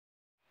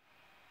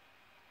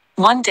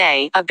One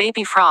day, a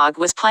baby frog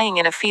was playing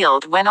in a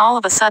field when all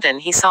of a sudden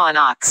he saw an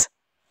ox.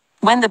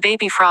 When the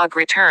baby frog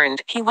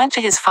returned, he went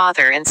to his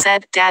father and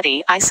said,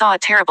 "Daddy, I saw a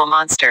terrible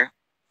monster.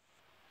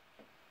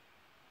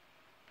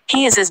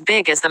 He is as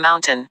big as the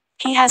mountain.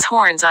 He has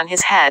horns on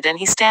his head and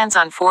he stands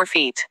on 4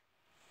 feet.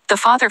 The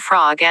father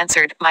frog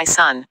answered, "My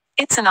son,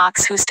 it's an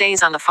ox who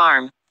stays on the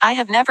farm. I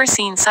have never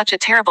seen such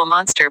a terrible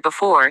monster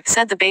before,"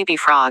 said the baby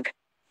frog.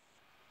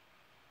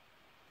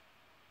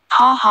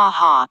 "Ha ha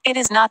ha, it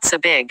is not so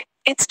big.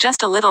 It's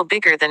just a little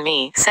bigger than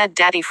me," said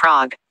Daddy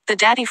Frog. The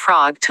daddy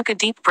frog took a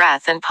deep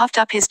breath and puffed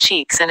up his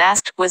cheeks and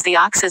asked, "Was the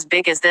ox as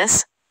big as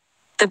this?"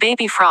 The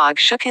baby frog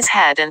shook his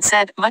head and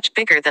said, "Much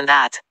bigger than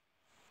that."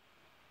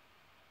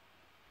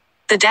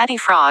 The daddy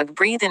frog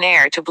breathed in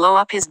air to blow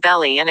up his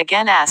belly and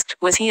again asked,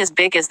 "Was he as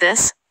big as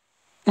this?"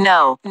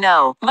 "No,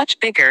 no, much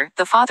bigger."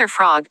 The father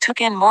frog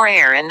took in more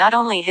air and not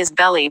only his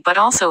belly but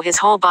also his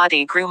whole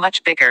body grew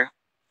much bigger.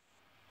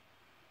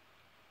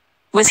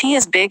 "Was he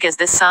as big as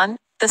this, son?"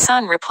 The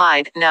son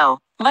replied, "No,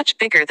 much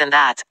bigger than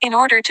that." In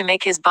order to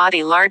make his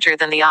body larger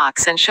than the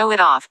ox and show it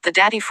off, the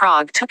daddy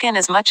frog took in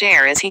as much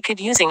air as he could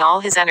using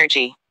all his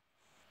energy.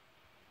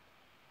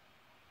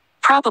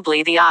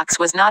 "Probably the ox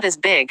was not as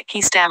big,"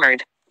 he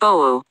stammered.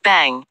 Boo,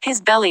 bang, his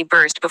belly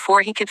burst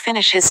before he could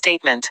finish his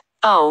statement.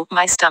 "Oh,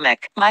 my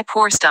stomach, my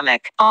poor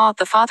stomach."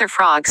 The father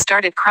frog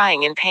started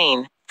crying in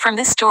pain. From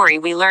this story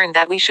we learn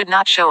that we should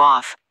not show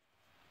off.